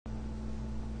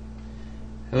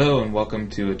Hello and welcome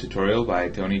to a tutorial by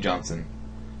Tony Johnson.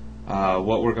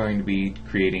 What we're going to be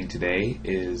creating today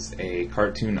is a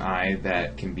cartoon eye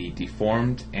that can be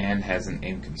deformed and has an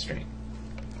end constraint.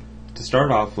 To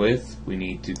start off with, we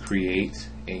need to create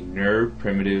a NURB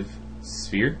primitive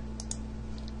sphere.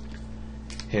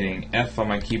 Hitting F on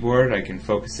my keyboard, I can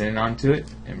focus in onto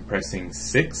it, and pressing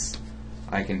 6,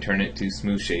 I can turn it to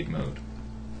smooth shade mode.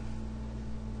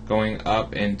 Going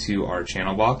up into our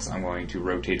channel box, I'm going to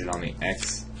rotate it on the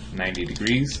X 90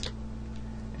 degrees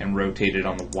and rotate it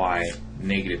on the Y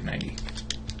 -90.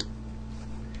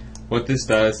 What this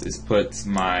does is puts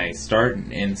my start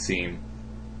and end seam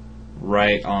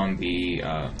right on the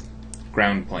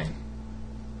ground plane.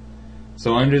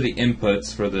 So under the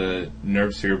inputs for the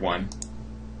NURB Sphere 1,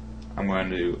 I'm going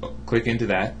to click into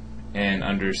that, and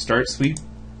under Start Sweep,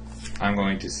 I'm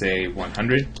going to say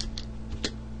 100.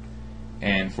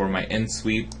 And for my end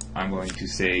sweep, I'm going to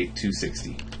say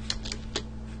 260.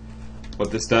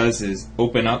 What this does is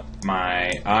open up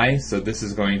my eye, so this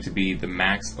is going to be the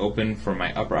max open for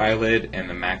my upper eyelid and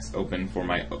the max open for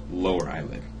my lower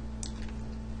eyelid.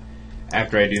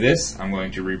 After I do this, I'm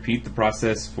going to repeat the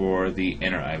process for the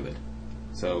inner eyelid.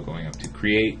 So going up to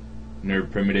Create,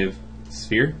 NURB Primitive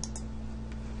Sphere,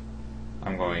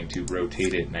 I'm going to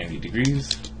rotate it 90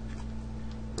 degrees,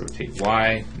 rotate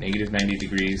Y, -90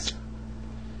 degrees.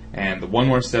 And the one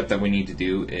more step that we need to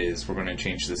do is we're going to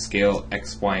change the scale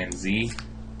X, Y, and Z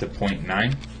to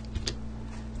 0.9.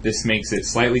 This makes it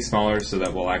slightly smaller so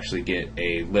that we'll actually get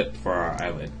a lip for our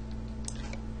eyelid.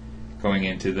 Going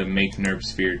into the Make NURB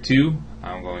Sphere 2,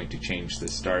 I'm going to change the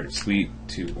start sweep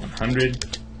to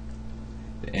 100,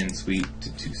 the end sweep to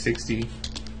 260,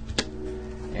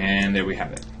 and there we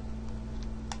have it.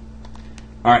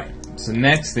 Alright, so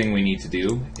next thing we need to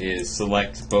do is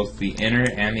select both the inner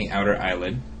and the outer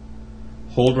eyelid.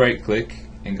 Hold right click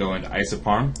and go into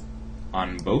isoparm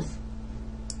on both.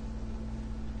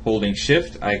 Holding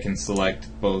shift, I can select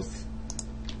both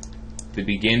the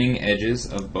beginning edges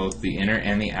of both the inner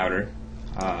and the outer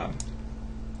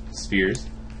spheres,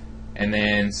 and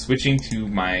then switching to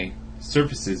my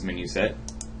surfaces menu set,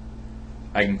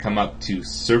 I can come up to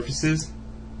surfaces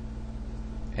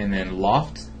and then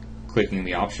loft, clicking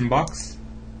the option box.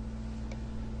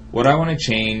 What I want to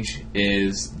change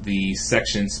is the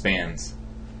section spans.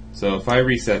 So if I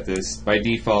reset this, by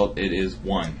default it is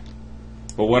 1.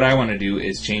 But what I want to do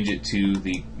is change it to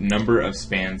the number of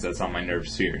spans that's on my NURB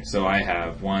sphere. So I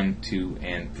have 1, 2,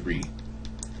 and 3.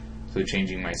 So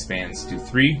changing my spans to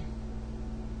 3,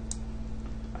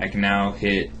 I can now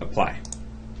hit apply.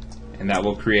 And that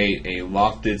will create a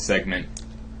lofted segment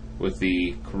with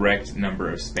the correct number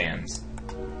of spans.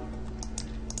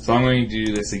 So I'm going to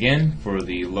do this again for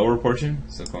the lower portion.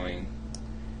 So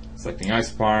selecting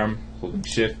isoparm, holding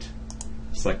shift,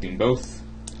 selecting both.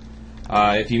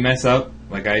 If you mess up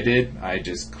like I did, I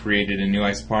just created a new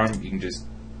isoparm. You can just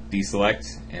deselect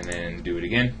and then do it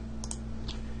again.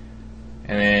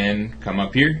 And then come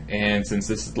up here, and since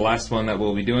this is the last one that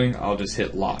we'll be doing, I'll just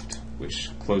hit loft,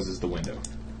 which closes the window.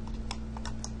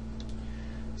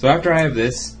 So after I have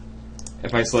this,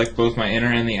 if I select both my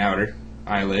inner and the outer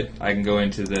eyelid, I can go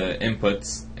into the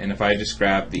inputs, and if I just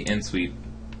grab the end sweep,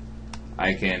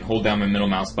 I can hold down my middle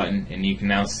mouse button, and you can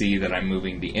now see that I'm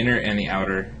moving the inner and the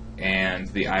outer, and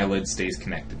the eyelid stays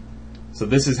connected. So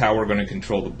this is how we're going to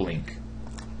control the blink.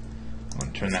 I'm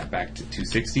going to turn that back to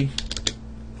 260.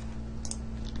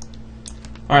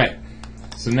 Alright,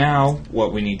 so now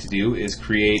what we need to do is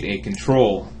create a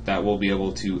control that will be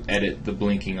able to edit the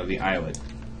blinking of the eyelid.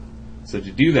 So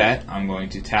to do that, I'm going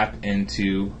to tap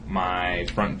into my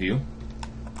front view.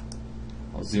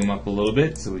 I'll zoom up a little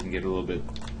bit so we can get a little bit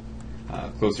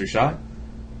closer shot.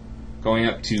 Going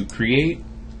up to Create,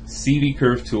 CV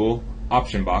Curve Tool,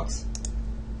 option box.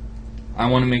 I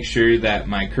want to make sure that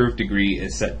my curve degree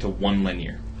is set to 1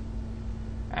 linear.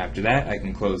 After that, I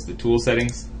can close the tool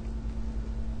settings.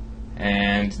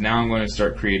 And now I'm going to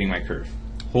start creating my curve.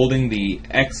 Holding the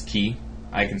X key,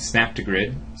 I can snap to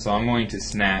grid. So I'm going to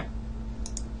snap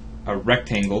a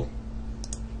rectangle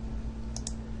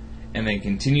and then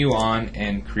continue on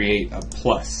and create a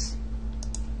plus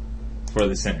for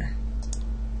the center.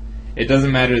 It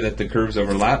doesn't matter that the curves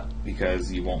overlap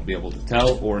because you won't be able to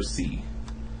tell or see.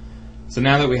 So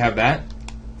now that we have that,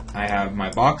 I have my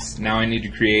box. Now I need to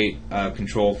create a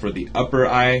control for the upper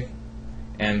eye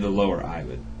and the lower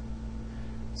eyelid.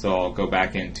 So I'll go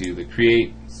back into the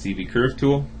Create CV Curve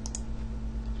tool.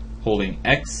 Holding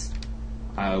X,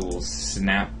 I will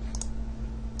snap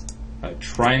a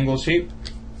triangle shape.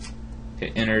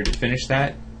 Hit enter to finish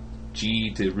that.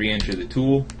 G to re-enter the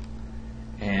tool.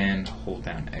 And hold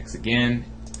down X again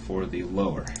for the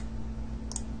lower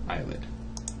eyelid.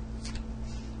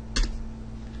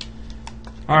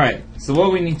 Alright, so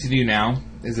what we need to do now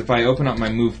is if I open up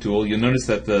my move tool, you'll notice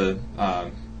that the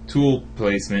tool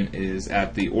placement is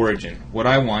at the origin. What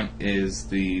I want is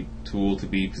the tool to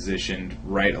be positioned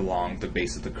right along the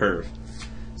base of the curve.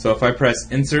 So if I press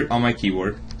insert on my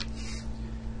keyboard,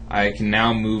 I can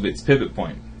now move its pivot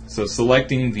point. So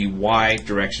selecting the Y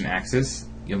direction axis,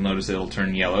 you'll notice it'll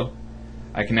turn yellow.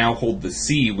 I can now hold the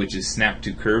C, which is snap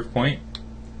to curve point,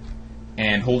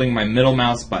 and holding my middle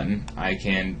mouse button, I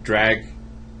can drag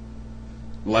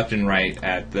left and right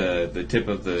at the tip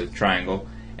of the triangle,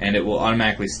 and it will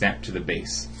automatically snap to the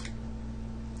base.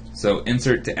 So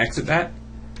insert to exit that,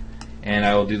 and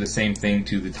I will do the same thing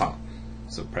to the top.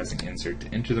 So pressing insert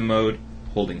to enter the mode,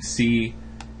 holding C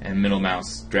and middle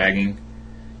mouse dragging.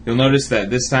 You'll notice that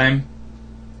this time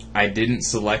I didn't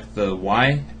select the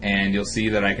Y, and you'll see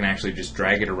that I can actually just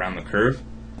drag it around the curve.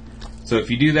 So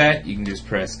if you do that, you can just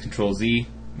press Ctrl Z,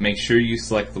 make sure you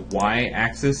select the Y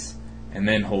axis, and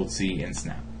then hold C and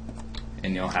snap,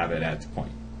 and you'll have it at the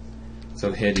point.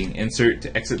 So hitting insert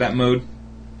to exit that mode.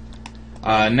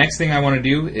 Next thing I want to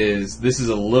do is, this is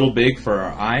a little big for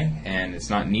our eye and it's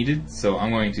not needed, so I'm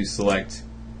going to select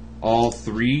all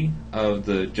three of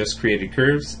the just created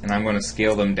curves and I'm going to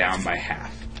scale them down by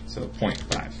half, so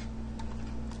 0.5.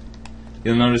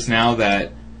 You'll notice now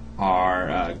that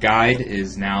our guide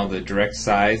is now the direct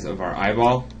size of our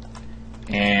eyeball,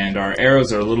 and our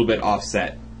arrows are a little bit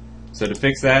offset. So to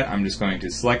fix that, I'm just going to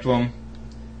select one,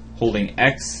 holding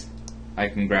X, I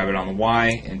can grab it on the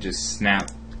Y and just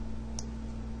snap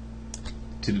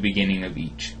to the beginning of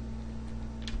each.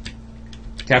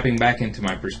 Tapping back into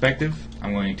my perspective,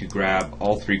 I'm going to grab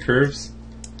all three curves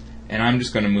and I'm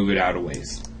just going to move it out a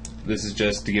ways. This is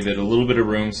just to give it a little bit of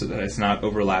room so that it's not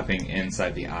overlapping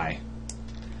inside the eye.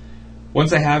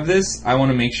 Once I have this, I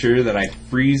want to make sure that I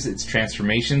freeze its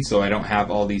transformation so I don't have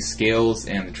all these scales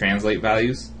and the translate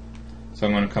values. So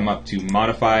I'm going to come up to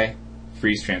Modify,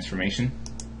 Freeze Transformation.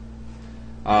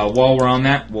 While we're on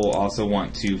that, we'll also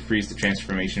want to freeze the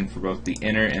transformation for both the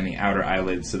inner and the outer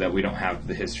eyelids so that we don't have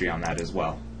the history on that as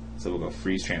well. So we'll go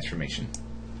Freeze Transformation.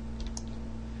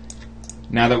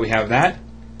 Now that we have that,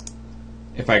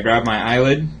 if I grab my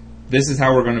eyelid, this is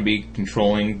how we're going to be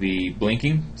controlling the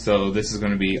blinking. So this is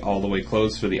going to be all the way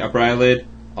closed for the upper eyelid,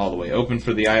 all the way open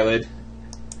for the eyelid,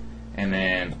 and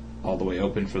then all the way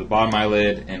open for the bottom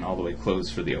eyelid, and all the way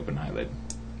closed for the open eyelid,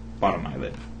 bottom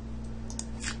eyelid.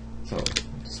 So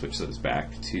switch those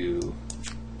back to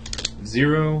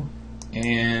 0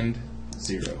 and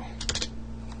 0.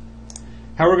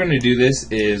 How we're going to do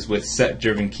this is with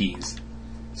set-driven keys.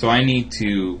 So I need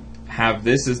to have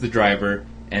this as the driver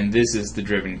and this is the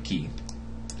driven key.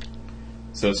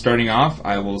 So starting off,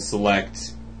 I will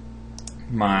select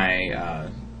my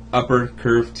upper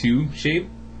curve 2 shape,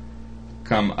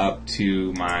 come up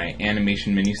to my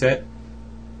animation menu set,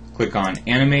 click on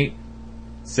Animate,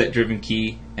 Set Driven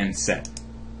Key, and Set.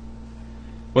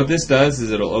 What this does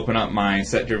is it'll open up my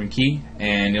set driven key,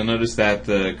 and you'll notice that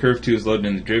the curve 2 is loaded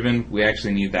in the driven. We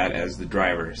actually need that as the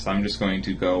driver, so I'm just going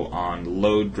to go on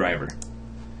Load Driver,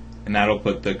 and that'll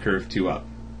put the curve 2 up.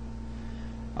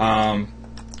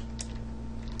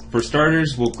 For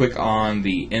starters, we'll click on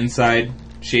the inside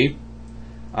shape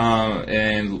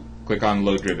and click on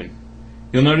Load Driven.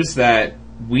 You'll notice that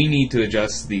we need to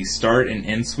adjust the start and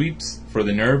end sweeps for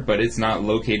the nerve, but it's not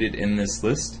located in this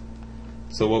list.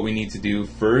 So what we need to do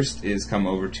first is come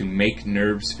over to Make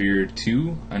Nerve Sphere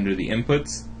 2 under the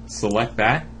inputs, select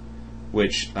that,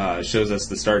 which shows us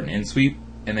the start and end sweep,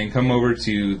 and then come over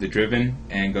to the driven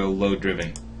and go Load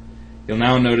Driven. You'll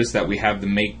now notice that we have the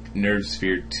Make Nerve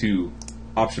Sphere 2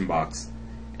 option box,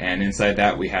 and inside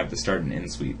that we have the start and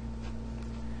end sweep.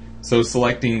 So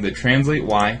selecting the Translate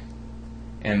Y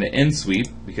and the end sweep,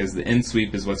 because the end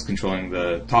sweep is what's controlling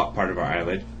the top part of our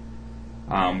eyelid,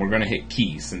 we're going to hit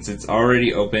key since it's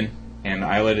already open and the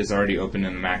eyelid is already open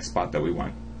in the max spot that we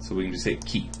want. So we can just hit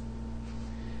key.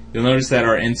 You'll notice that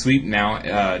our end sweep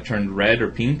now turned red or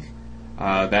pink.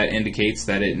 That indicates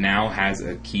that it now has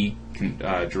a key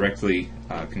directly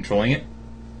controlling it.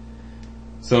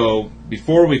 So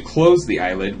before we close the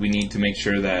eyelid, we need to make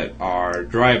sure that our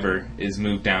driver is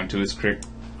moved down to its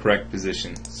correct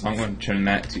position. So I'm going to turn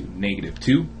that to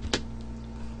 -2.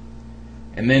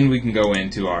 And then we can go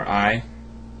into our eye,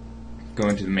 go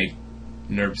into the Make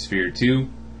Nerve Sphere 2,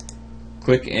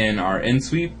 click in our end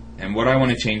sweep, and what I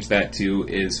want to change that to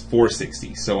is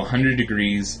 460, so 100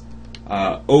 degrees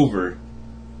over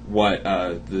what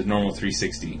the normal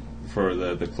 360 for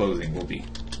the closing will be.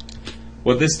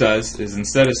 What this does is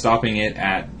instead of stopping it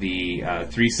at the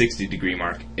 360 degree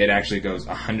mark, it actually goes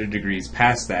 100 degrees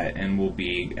past that and will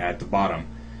be at the bottom,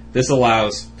 This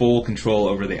allows full control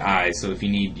over the eye, so if you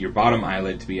need your bottom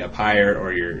eyelid to be up higher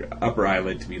or your upper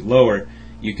eyelid to be lower,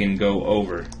 you can go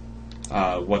over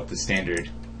what the standard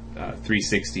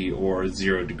 360 or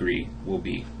 0 degree will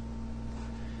be.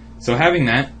 So having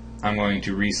that, I'm going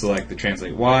to reselect the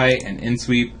Translate Y and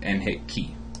InSweep and hit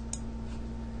Key.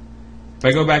 If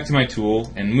I go back to my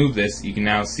tool and move this, you can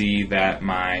now see that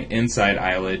my inside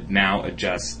eyelid now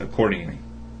adjusts accordingly.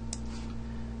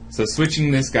 So switching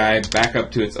this guy back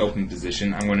up to its open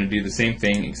position, I'm going to do the same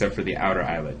thing except for the outer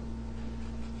eyelid.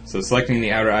 So selecting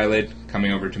the outer eyelid,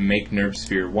 coming over to Make NURB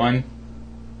Sphere 1,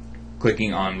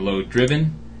 clicking on Load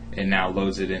Driven, it now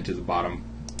loads it into the bottom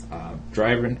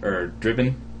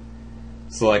driven.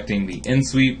 Selecting the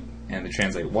InSweep and the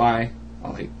Translate Y,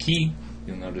 I'll hit Key.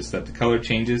 You'll notice that the color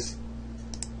changes.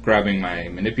 Grabbing my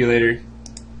manipulator,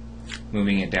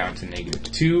 moving it down to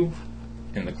 -2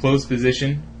 in the closed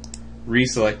position,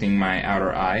 reselecting my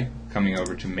outer eye, coming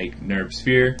over to Make NURB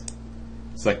Sphere,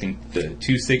 selecting the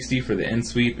 260 for the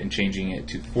InSweep and changing it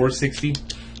to 460.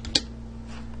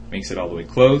 Makes it all the way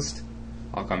closed.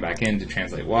 I'll come back in to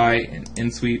Translate Y and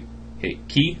InSweep, hit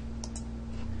Key,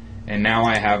 and now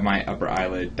I have my upper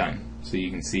eyelid done. So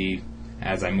you can see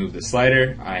as I move the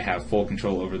slider, I have full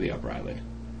control over the upper eyelid.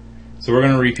 So we're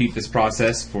going to repeat this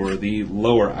process for the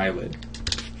lower eyelid.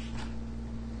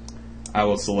 I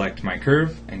will select my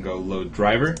curve and go Load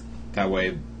Driver. That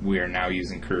way we are now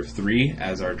using curve 3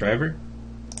 as our driver.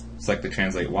 Select the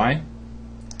Translate Y.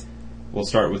 We'll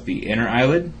start with the inner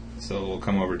eyelid. So we'll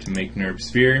come over to Make NURB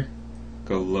Sphere,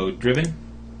 go Load Driven.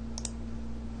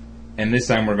 And this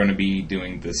time we're going to be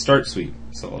doing the Start Sweep.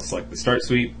 So I'll select the Start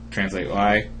Sweep, Translate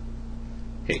Y,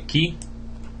 hit Key.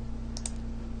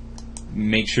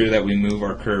 Make sure that we move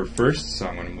our curve first, so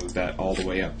I'm going to move that all the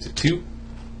way up to 2.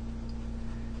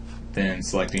 Then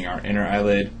selecting our inner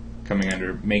eyelid, coming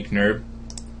under Make NURB,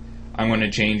 I'm going to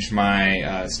change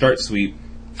my Start Sweep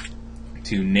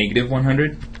to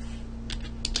 -100,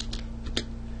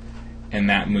 and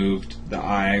that moved the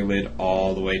eyelid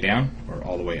all the way down, or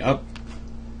all the way up.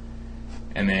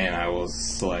 And then I will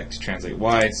select Translate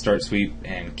Y, Start Sweep,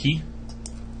 and Key.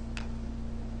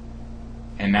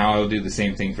 And now I'll do the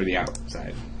same thing for the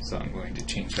outside. So I'm going to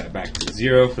change that back to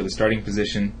 0 for the starting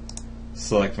position,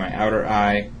 select my outer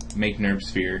eye, Make NURB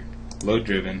Sphere, Load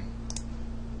Driven,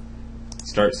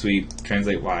 Start Sweep,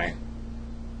 Translate Y,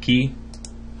 Key,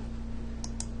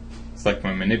 select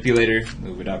my manipulator,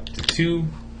 move it up to 2,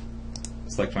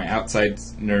 select my outside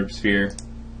NURB Sphere,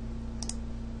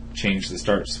 change the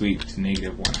Start Sweep to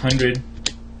 -100,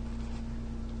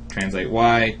 Translate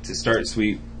Y to Start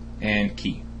Sweep, and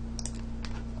Key.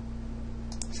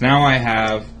 So now I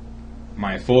have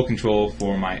my full control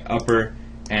for my upper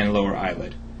and lower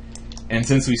eyelid. And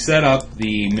since we set up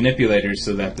the manipulator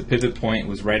so that the pivot point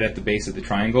was right at the base of the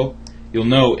triangle, you'll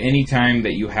know anytime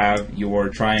that you have your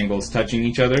triangles touching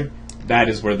each other, that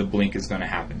is where the blink is going to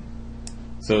happen.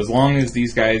 So as long as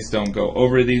these guys don't go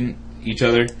over each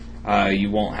other,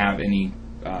 you won't have any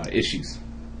issues.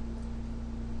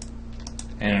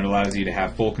 And it allows you to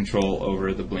have full control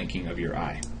over the blinking of your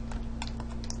eye.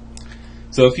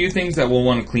 So a few things that we'll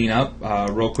want to clean up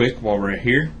real quick while we're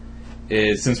here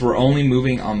is, since we're only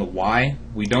moving on the Y,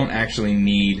 we don't actually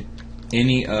need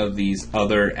any of these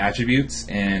other attributes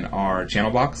in our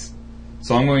channel box.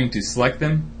 So I'm going to select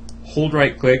them, hold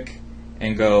right click,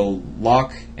 and go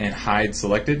Lock and Hide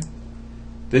Selected.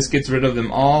 This gets rid of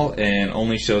them all and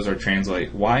only shows our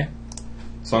Translate Y.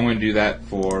 So I'm going to do that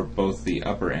for both the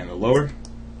upper and the lower.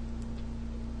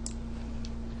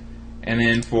 And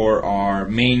then for our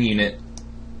main unit,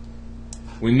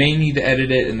 we may need to edit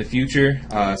it in the future,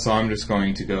 so I'm just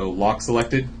going to go Lock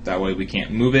Selected. That way we can't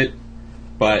move it,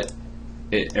 but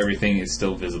everything is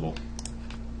still visible.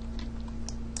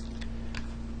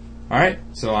 Alright,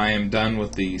 so I am done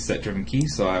with the set driven key,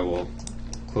 so I will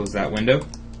close that window.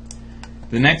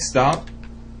 The next stop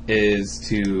is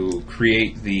to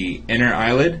create the inner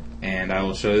eyelid, and I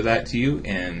will show that to you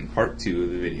in part 2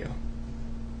 of the video.